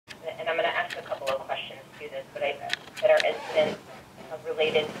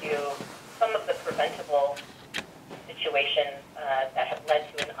related to some of the preventable situations that have led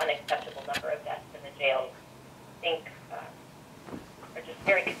to an unacceptable number of deaths in the jails, I think are just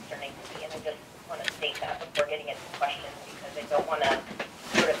very concerning to me, and I just want to state that before getting into questions, because I don't want to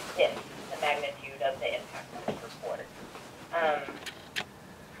sort of miss the magnitude of the impact of this report.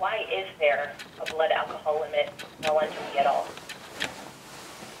 Why is there a blood alcohol limit no entity at all?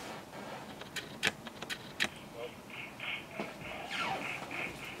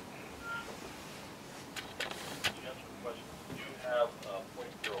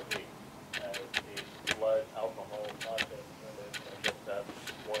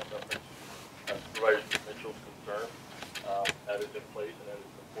 Supervisor Mitchell's concern, that is in place and that is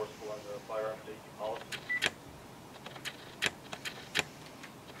enforceable under a firearm safety policy.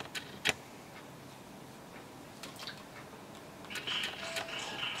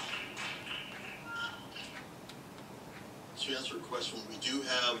 To answer your question, we do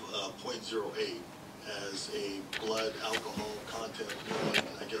have 0.08 as a blood alcohol content limit,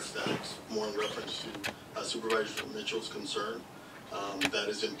 and I guess that's more in reference to Supervisor Mitchell's concern. That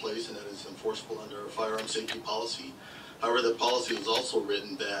is in place and that is enforceable under a firearm safety policy. However, the policy is also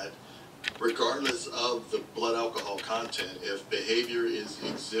written that regardless of the blood alcohol content, if behavior is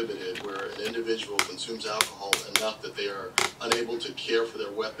exhibited where an individual consumes alcohol enough that they are unable to care for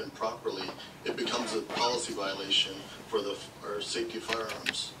their weapon properly, it becomes a policy violation for our safety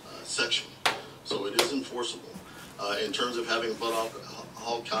firearms section. So it is enforceable. In terms of having blood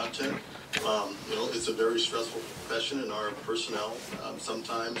alcohol content, it's a very stressful profession, and our personnel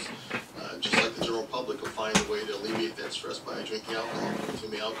sometimes, just like the general public, will find a way to alleviate that stress by drinking alcohol,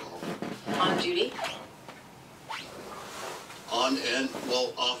 consuming alcohol. On duty? On and,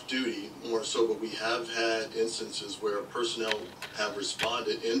 well, off duty more so, but we have had instances where personnel have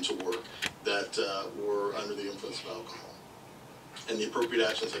responded into work that were under the influence of alcohol. And the appropriate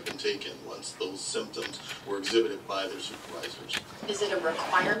actions have been taken once those symptoms were exhibited by their supervisors. Is it a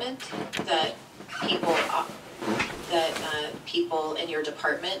requirement that people in your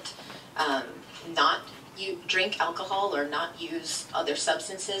department not drink alcohol or not use other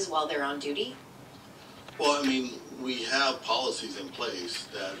substances while they're on duty? Well, I mean, we have policies in place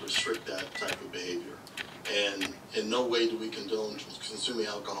that restrict that type of behavior, and in no way do we condone consuming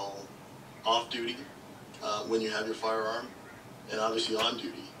alcohol off duty when you have your firearm, and obviously on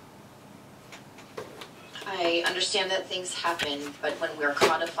duty. I understand that things happen, but when we're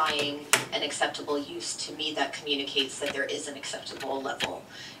codifying an acceptable use, to me that communicates that there is an acceptable level.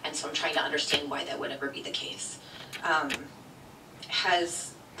 And so I'm trying to understand why that would ever be the case.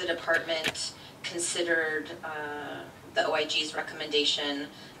 Has the department considered the OIG's recommendation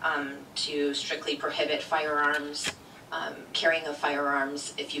to strictly prohibit firearms, carrying of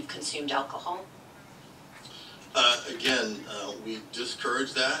firearms if you've consumed alcohol? Again, we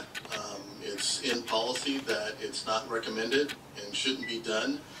discourage that. It's in policy that it's not recommended and shouldn't be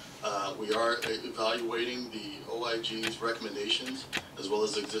done. We are evaluating the OIG's recommendations as well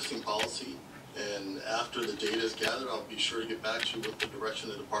as existing policy. And after the data is gathered, I'll be sure to get back to you with the direction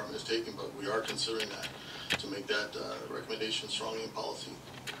the department is taking. But we are considering that to make that recommendation strongly in policy.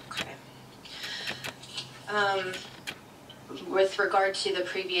 Okay. With regard to the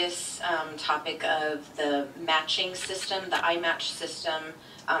previous topic of the matching system, the iMatch system,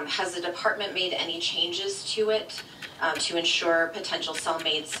 has the department made any changes to it to ensure potential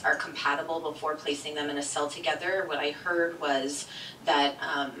cellmates are compatible before placing them in a cell together? What I heard was that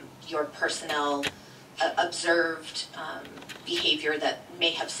your personnel observed behavior that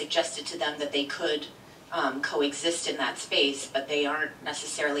may have suggested to them that they could coexist in that space, but they aren't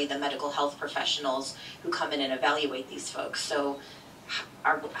necessarily the medical health professionals who come in and evaluate these folks. So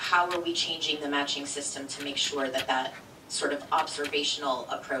how are we changing the matching system to make sure that that sort of observational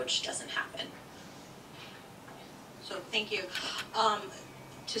approach doesn't happen? So thank you.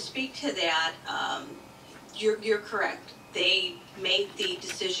 To speak to that, you're correct. They made the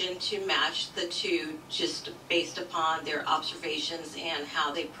decision to match the two just based upon their observations and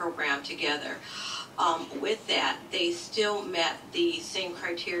how they programmed together. With that, they still met the same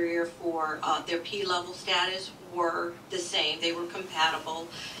criteria for their P-level status were the same. They were compatible,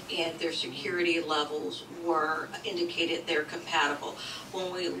 and their security levels were indicated they're compatible.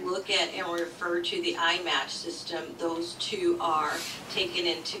 When we look at and refer to the iMatch system, those two are taken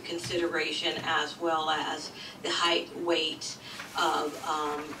into consideration, as well as the height, weight of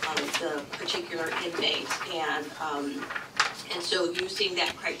the particular inmate, and so using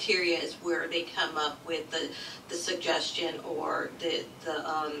that criteria is where they come up with the suggestion or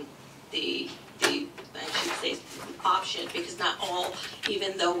the I should say, option, because not all,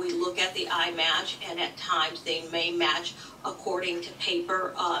 even though we look at the eye match, and at times they may match according to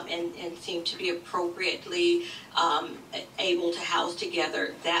paper and seem to be appropriately able to house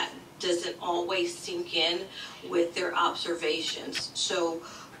together, that doesn't always sink in with their observations. So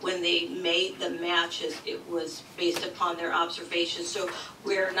when they made the matches, it was based upon their observations. So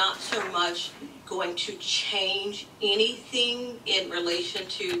we're not so much going to change anything in relation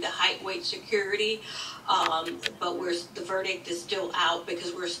to the height, weight, security, but the verdict is still out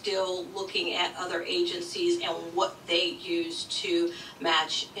because we're still looking at other agencies and what they use to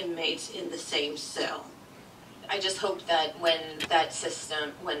match inmates in the same cell. I just hope that when that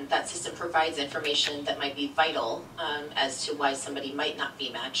system provides information that might be vital as to why somebody might not be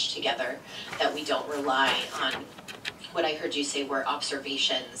matched together, that we don't rely on what I heard you say were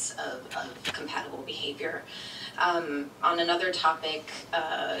observations of compatible behavior. On another topic,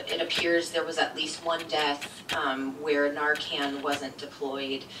 it appears there was at least one death where Narcan wasn't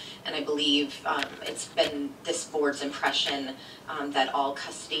deployed, and I believe it's been this board's impression that all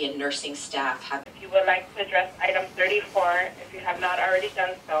custody and nursing staff have. If you would like to address item 34, if you have not already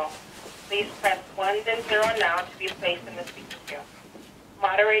done so, please press 1 then 0 now to be placed in the speaker queue.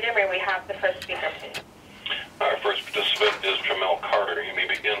 Moderator, may we have the first speaker, please? Our first participant is Jamel Carter. You may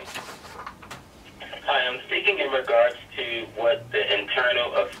begin. Hi, I'm speaking in regards to what the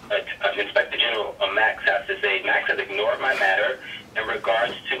internal of Inspector General Max has to say. Max has ignored my matter in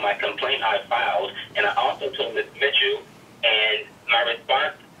regards to my complaint I filed, and I also told Ms. Mitchell, and my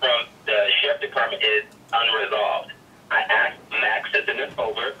response from the Sheriff Department is unresolved. I asked Max to send this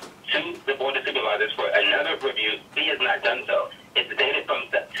over to the Board of Supervisors for another review. He has not done so. It's dated from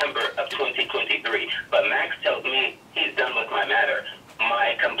September of 2023, but Max tells me he's done with my matter.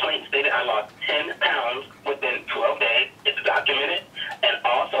 My complaint stated I lost 10 pounds within 12 days. It's documented. And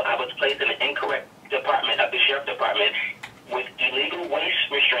also I was placed in an incorrect department of the Sheriff Department with illegal waist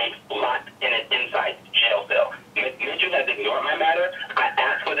restraints locked in an inside jail cell. Ms. Mitchell has ignored my matter. I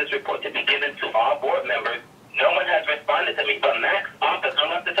asked for this report to be given to all board members. No one has responded to me, but Max office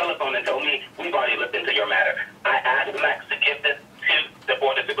hung up the telephone and told me, we've already looked into your matter. I asked Max to give this to the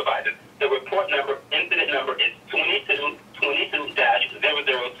Board of Supervisors. The report number, incident number is 22-0020.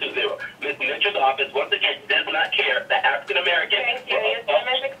 Ms. Mitchell's office, once again, does not care that African American. Thank you. Your time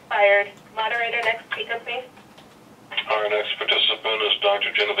has expired. Moderator, next speaker, please. Our next participant is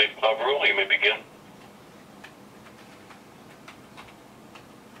Dr. Genevieve Poverul. You may begin.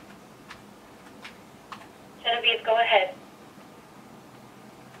 Genevieve, go ahead.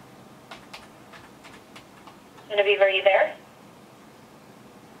 Genevieve, are you there?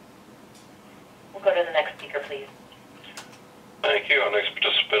 We'll go to the next speaker, please. Thank you. Our next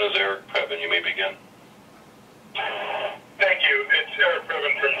participant is Eric Previn. You may begin. Thank you. It's Eric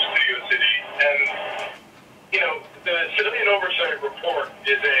Previn from Studio City. And, you know, the Civilian Oversight Report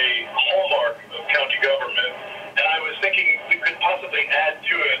is a hallmark of county government. And I was thinking we could possibly add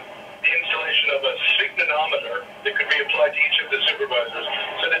to it the installation of a signometer that could be applied to each of the supervisors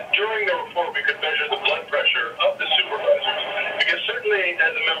so that during the report we could measure the blood pressure of the supervisors. Because certainly as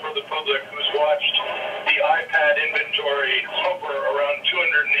a member of the public who's watched the iPad inventory hover around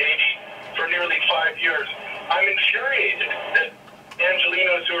 280 for nearly 5 years, I'm infuriated that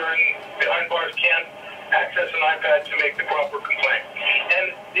Angelinos who are behind bars can't access an iPad to make the proper complaint.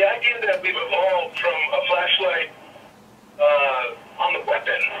 And the idea that we've evolved from a flashlight on the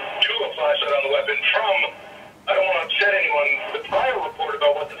weapon to a flashlight on the weapon from, I don't want to upset anyone, the prior report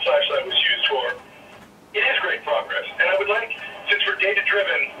about what the flashlight was used for, it is great progress. And I would like, since we're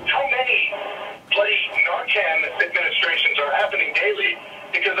data-driven, how many bloody Narcan administrations are happening daily?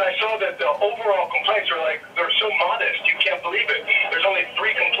 Because I saw that the overall complaints are like, they're so modest, you can't believe it. There's only 3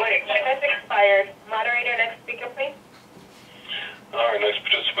 complaints. Time has expired. Moderator, next speaker, please. Our next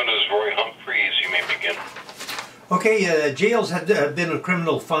participant is Roy Humphreys. You may begin. Okay, jails have been a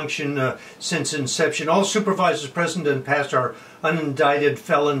criminal function since inception. All supervisors present and past are unindicted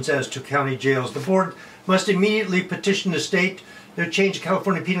felons as to county jails. The board must immediately petition the state to change the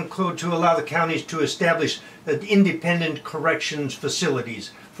California Penal Code to allow the counties to establish independent corrections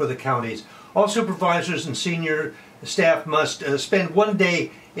facilities for the counties. All supervisors and senior staff must spend 1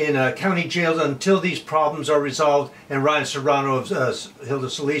 day in county jails until these problems are resolved, and Ryan Serrano of Hilda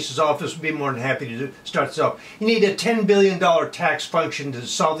Solis's office would be more than happy to start this off. You need a $10 billion tax function to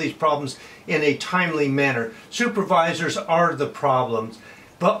solve these problems in a timely manner. Supervisors are the problems,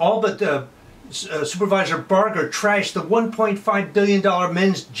 but Supervisor Barger trashed the $1.5 billion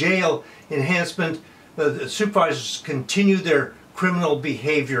men's jail enhancement. The supervisors continue their criminal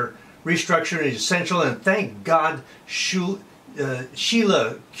behavior. Restructuring is essential, and thank God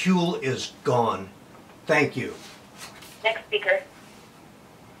Sheila Kuehl is gone. Thank you. Next speaker.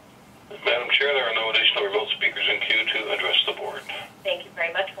 Madam Chair, there are no additional remote speakers in queue to address the board. Thank you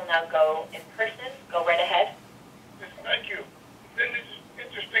very much. We'll now go in person. Go right ahead. Yes, thank you. This is an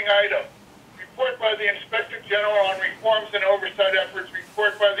interesting item. Report by the Inspector General on reforms and oversight efforts.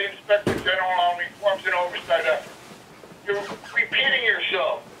 Report by the Inspector General on reforms and oversight efforts. You're repeating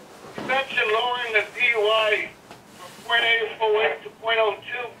yourself. You mentioned lowering the DUI from 0.808 to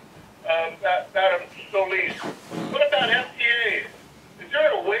 0.02, Madam Solis. What about FTAs? Is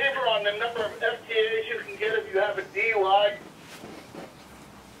there a waiver on the number of FTAs you can get if you have a DUI?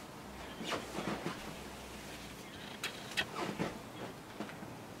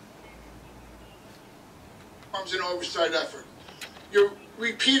 Reforms and oversight effort. You're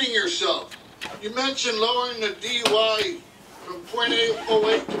repeating yourself. You mentioned lowering the DUI from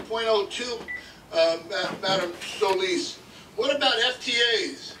 0.808 to 0.02, Madam Solis. What about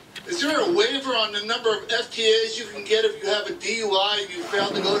FTAs? Is there a waiver on the number of FTAs you can get if you have a DUI and you fail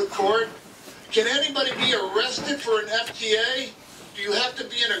to go to court? Can anybody be arrested for an FTA? Do you have to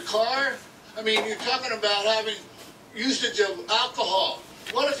be in a car? I mean, you're talking about having usage of alcohol.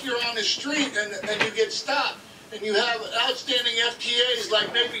 What if you're on the street and you get stopped and you have outstanding FTAs,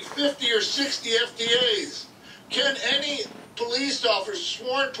 like maybe 50 or 60 FTAs? Can any police officer,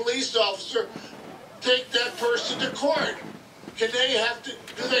 sworn police officer, take that person to court? Do they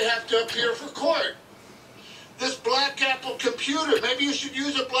have to appear for court? This Black Apple computer, maybe you should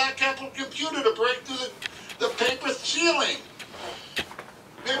use a Black Apple computer to break through the paper ceiling.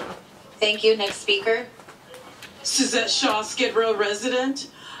 Thank you. Next speaker. Suzette Shaw, Skid Row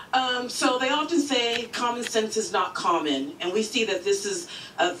resident. So they often say common sense is not common, and we see that this is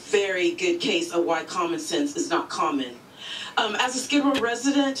a very good case of why common sense is not common. As a Skid Row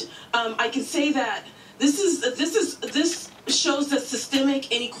resident, I can say that this shows the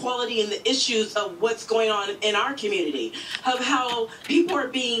systemic inequality and the issues of what's going on in our community, of how people are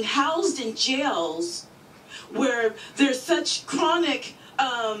being housed in jails where there's such chronic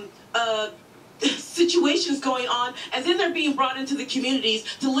situations going on, and then they're being brought into the communities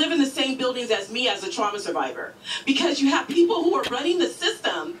to live in the same buildings as me as a trauma survivor. Because you have people who are running the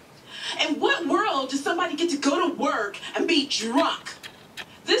system. In what world does somebody get to go to work and be drunk?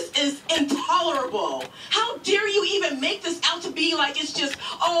 This is intolerable. How dare you even make this out to be like it's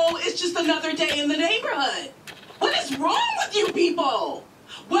just another day in the neighborhood? What is wrong with you people?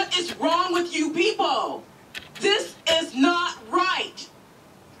 What is wrong with you people? This is not right.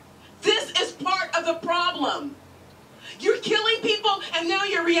 This is part of the problem. You're killing people and now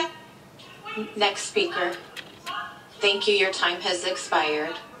you're reacting. Next speaker. Thank you. Your time has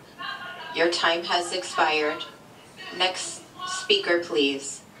expired. Your time has expired. Next speaker,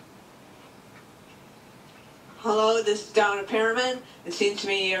 please. Hello, this is Donna Perriman. It seems to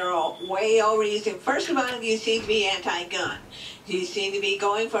me you're way overusing. First of all, you seem to be anti-gun. You seem to be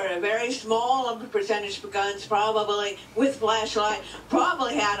going for a very small percentage of guns, probably with flashlight,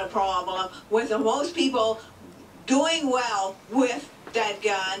 probably had a problem with most people doing well with that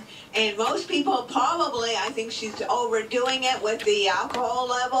gun. And most people probably, I think she's overdoing it with the alcohol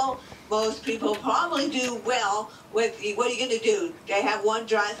level. Most people probably do well with, what are you going to do? They have one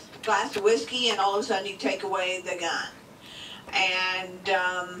glass of whiskey and all of a sudden you take away the gun. And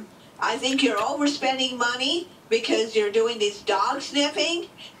I think you're overspending money because you're doing this dog sniffing,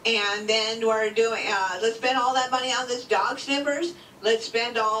 and then we're doing, let's spend all that money on this dog sniffers. Let's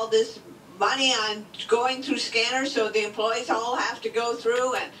spend all this money on going through scanners so the employees all have to go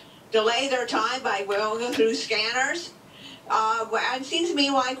through and delay their time by going through scanners. It seems to me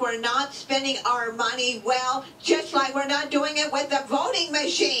like we're not spending our money well, just like we're not doing it with the voting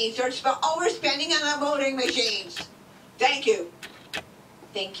machines. We're overspending on our voting machines. Thank you.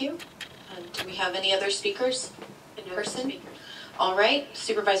 Thank you. Do we have any other speakers in person? All right,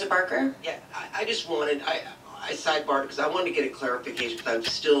 Supervisor Barker. Yeah, I just wanted, I sidebarred because I wanted to get a clarification because I'm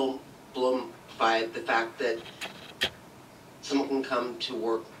still blown by the fact that someone can come to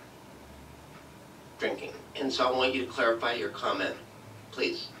work drinking. And so I want you to clarify your comment,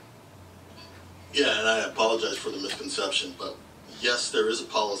 please. Yeah, and I apologize for the misconception, but yes, there is a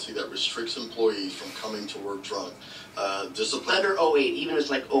policy that restricts employees from coming to work drunk. Discipline under 08, even if it's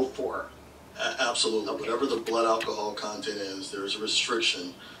like 04. Absolutely. Okay. Whatever the blood alcohol content is, there's a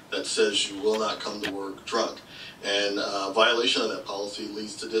restriction that says you will not come to work drunk. And violation of that policy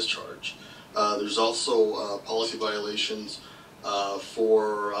leads to discharge. There's also policy violations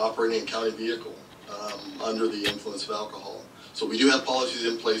for operating a county vehicle under the influence of alcohol. So we do have policies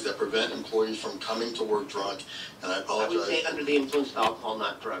in place that prevent employees from coming to work drunk, and I apologize. I would say under the influence of alcohol,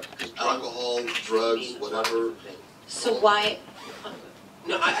 not drugs. Alcohol, drugs, whatever. So why?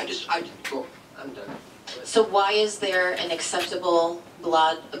 No, well, I'm done. So why is there an acceptable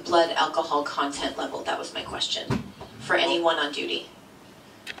blood alcohol content level? That was my question for anyone on duty.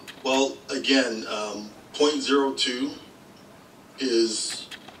 Well, again, 0.02 is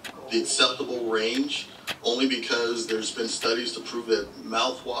the acceptable range, only because there's been studies to prove that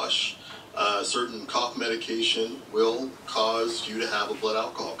mouthwash, certain cough medication will cause you to have a blood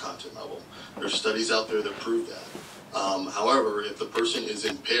alcohol content level. There's studies out there that prove that. However, if the person is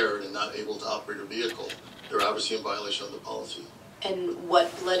impaired and not able to operate a vehicle, they're obviously in violation of the policy. And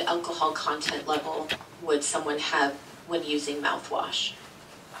what blood alcohol content level would someone have when using mouthwash?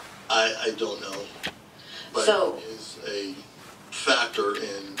 I don't know, but So, it is a factor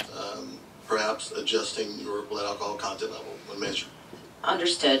in perhaps adjusting your blood alcohol content level when measured.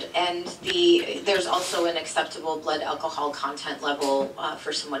 understood. And there's also an acceptable blood alcohol content level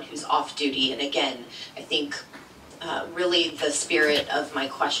for someone who's off duty. And again, I think really the spirit of my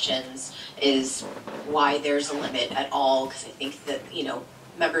questions is why there's a limit at all, because I think that,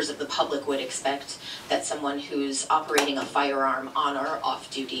 members of the public would expect that someone who's operating a firearm on or off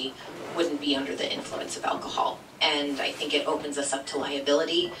duty wouldn't be under the influence of alcohol. And I think it opens us up to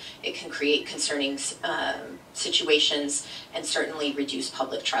liability. It can create concerning situations and certainly reduce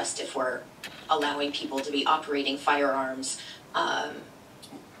public trust if we're allowing people to be operating firearms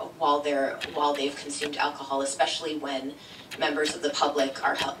while they've consumed alcohol, especially when members of the public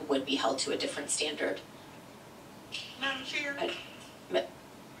would be held to a different standard. Madam Chair?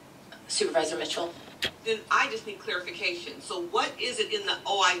 Supervisor Mitchell? Then I just need clarification. So what is it in the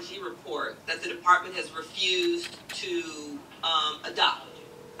OIG report that the department has refused to adopt?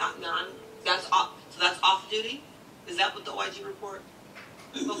 That's off duty? Is that what the OIG report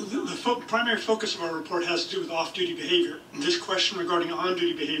focuses on? The primary focus of our report has to do with off-duty behavior. This question regarding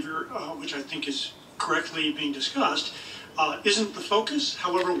on-duty behavior, which I think is correctly being discussed, isn't the focus.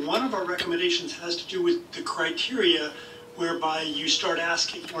 However, one of our recommendations has to do with the criteria whereby you start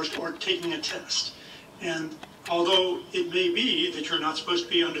asking or taking a test. And although it may be that you're not supposed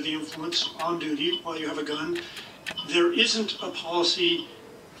to be under the influence on duty while you have a gun, there isn't a policy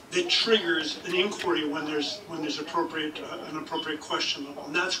that triggers an inquiry when there's an appropriate question level.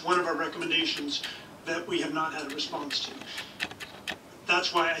 And that's one of our recommendations that we have not had a response to.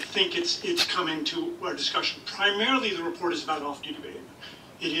 That's why I think it's coming to our discussion. Primarily, the report is about off-duty behavior.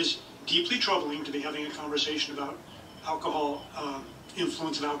 It is deeply troubling to be having a conversation about alcohol,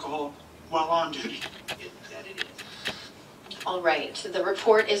 influence of alcohol while on duty. All right, the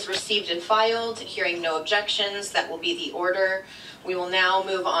report is received and filed. Hearing no objections, that will be the order. We will now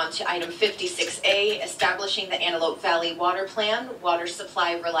move on to item 56A, establishing the Antelope Valley Water Plan, water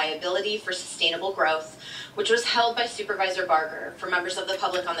supply reliability for sustainable growth, which was held by Supervisor Barger. For members of the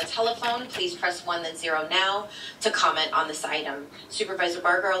public on the telephone, please press 1 then 0 now to comment on this item. Supervisor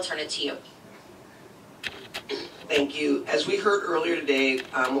Barger, I'll turn it to you. Thank you. As we heard earlier today,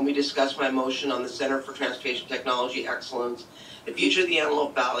 when we discussed my motion on the Center for Transportation Technology Excellence, the future of the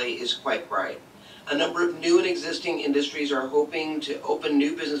Antelope Valley is quite bright. A number of new and existing industries are hoping to open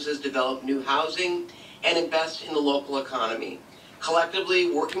new businesses, develop new housing, and invest in the local economy.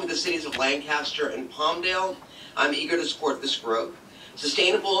 Collectively, working with the cities of Lancaster and Palmdale, I'm eager to support this growth.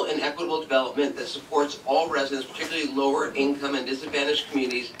 Sustainable and equitable development that supports all residents, particularly lower income and disadvantaged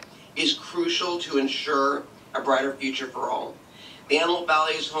communities, is crucial to ensure a brighter future for all. The Antelope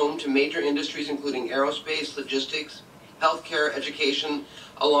Valley is home to major industries including aerospace, logistics, healthcare, education,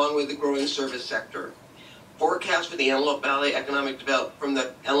 along with the growing service sector. Forecasts for the Antelope Valley Economic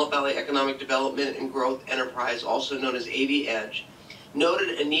Development and Growth Enterprise, also known as AV Edge,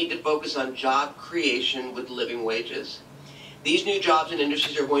 noted a need to focus on job creation with living wages. These new jobs and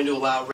industries are going to allow